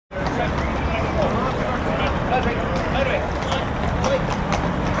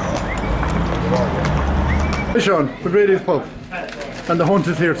Hey Sean, O Grady's pub, and the hunt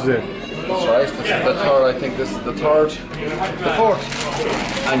is here today. That's right, this is the third, I think this is the fourth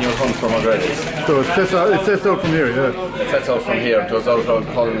annual hunt from O Grady's. So it sets out from here, yeah? It sets out from here, it goes out around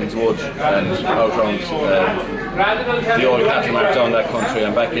Collins Wood and out around the old cattle mark down that country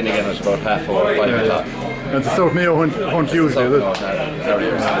and back in again at about 4:30, 5 o'clock. And it's a South Mayo hunt usually, is it?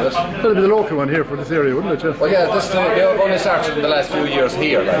 That'll be the local one here for this area, wouldn't it? Yeah? Well, yeah, they've only started in the last few years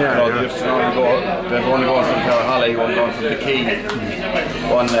here. Like, they used to only go, they've one going from Carrahally, one going from the Key,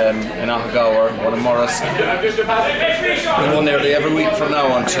 one in Ahagower, one in Morris. And one nearly every week from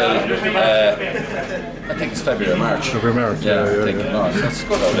now until I think it's February or March. February, March. Yeah, I think that's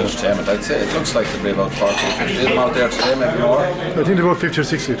good old entertainment. I'd say it looks like there'll be about 40 or 50 of them out there today, maybe more. I think about 50 or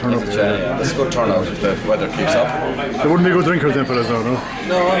 60 turn up. Yeah, that's a good turnout if the weather keeps up. There wouldn't be good drinkers then for us now, no?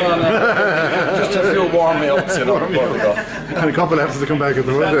 No. Just a few warm meals, you know, before we go. And a couple have to come back at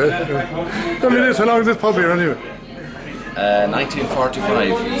the road. Tell me this, how long is this pub here anyway?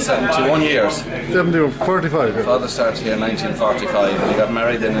 1945, 71 years. 45, yeah. Father started here in 1945 and he got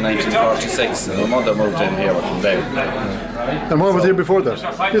married in 1946 and my mother moved in here from there. And what was here before that?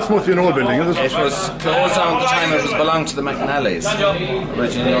 This must be an old building, isn't it? It was closed down at the time it was belonged to the McNallys.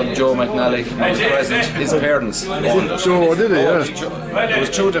 Originally, Joe McNally, the present, his parents owned it. Joe, did he? Yeah. There was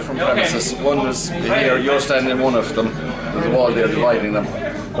two different premises. One was here, you're standing in one of them. There's a wall there dividing them.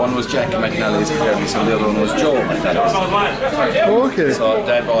 One was Jack McNally's parents and the other one was Joe McNally's. Oh, okay. So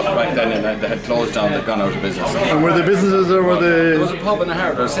Dad bought it back then and they had closed down, they'd gone out of business. And were they businesses or were they... There was a pub and a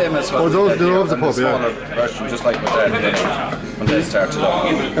hardware, same as what they love the pub, yeah. Smaller version, just like what Dad did when they started up.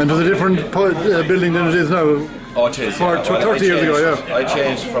 And there's a different building than it is now? Oh, it is, yeah. 30 years ago, yeah. I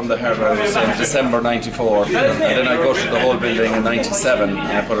changed from the hardware in December '94, and then I got to the whole building in '97, and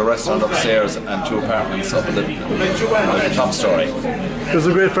I put a restaurant upstairs and two apartments up in the top story. There's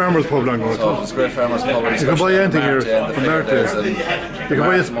a great farmer's pub down there. So there's a great farmer's pub. You can buy anything here from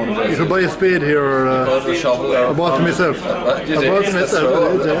You can buy a spade here or a shovel. Or I bought it myself.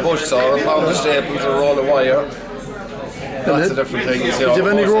 A bush saw, a pound of staples, a roll of wire. Lots of different things. Did you have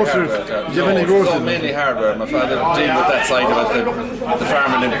any groceries? So mainly hardware. My father dealt with that side of it, the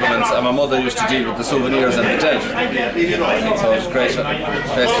farming implements, and my mother used to deal with the souvenirs and the delf. So it was great.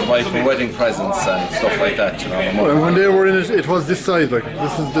 Place to buy for wedding presents and stuff like that. You know. And when they were in it, it was this side, like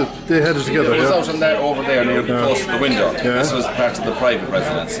they had it together. It was out on that over there near close to the window. Yeah. This was part of the private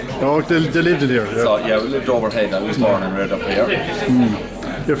residence. Oh, they lived in here. Yeah. So yeah, we lived overhead. I was born and reared up here.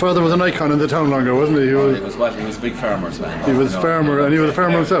 Your father was an icon in the town longer, wasn't he? He was a big farmer's man. He was a farmer, and he was a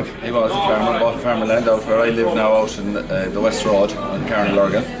farmer himself. He was a farmer, bought farmer land out where I live now, out in the West Road in Carney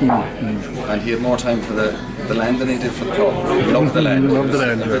Lurgan. And he had more time for the land than he did for the pub. He loved the land. Loved the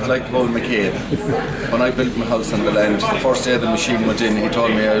land. A bit like the old McCabe. When I built my house on the land, the first day the machine went in, he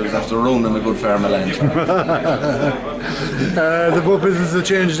told me I was after ruining a good farm of land. The pub business has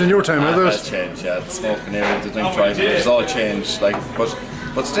changed in your time, hasn't it? It has changed, yeah. The smoking area, the drink driving, it's all changed.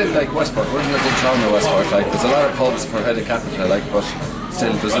 But still, like Westport, we're in a big town in Westport. Like, there's a lot of pubs per head of capita, like, but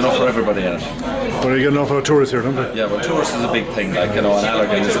still, there's enough for everybody in it. Well, you get enough of tourists here, don't you? Yeah, well, tourists is a big thing, like, you know, and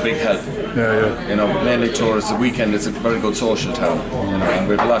Allergan is a big help. Yeah. You know, mainly tourists, the weekend it's a very good social town, you know, and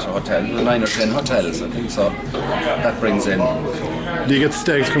we have a lot of hotels, 9 or 10 hotels, I think, so that brings in. Do you get the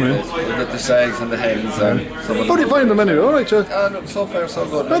stags coming in? We get the stags and the hens and some of How do you find them anyway? All right, no, so far so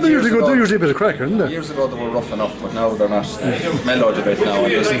good. No, they're usually a bit of crack, aren't they? Years ago they were rough enough, but now they're not. Mellowed a bit now.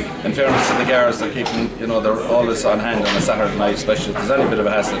 And in fairness to the guards, they're keeping, you know, they're always on hand on a Saturday night, especially if there's any bit of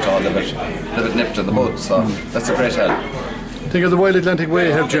a hassle at all, they're a bit nipped in the bud, so that's a great help. Think of the Wild Atlantic Way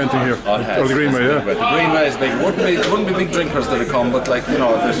helped you anything here? Oh, it has. Or the Greenway, yeah? The Greenway is big. Wouldn't be big drinkers that would come, but like, you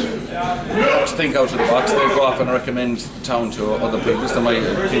know, just think out of the box. They go off and recommend the town to other people.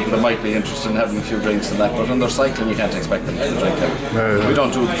 People that might be interested in having a few drinks and that, but when they're cycling you can't expect them to drink it. We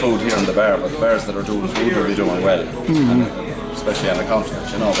don't do the food here in the bar, but the bars that are doing food will be doing well. Especially on the continent,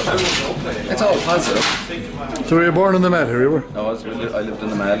 you know, but it's all positive. So were you born in the Mad here, you were? No, I lived in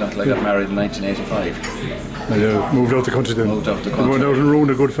the Mad until I got married in 1985. And you moved out the country then? Moved out the country. You went out and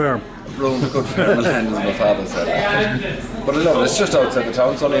ruined a good farm? Ruined a good farm of land, as my father said. But I love it, it's just outside the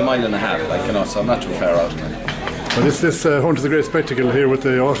town, it's only a mile and a half, like, you know, so I'm not too far out. Well, this hunt is a great spectacle here with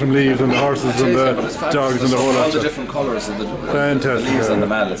the autumn leaves and the horses and the dogs and the whole lot. All the different colours of the leaves and the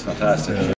mall, it's fantastic.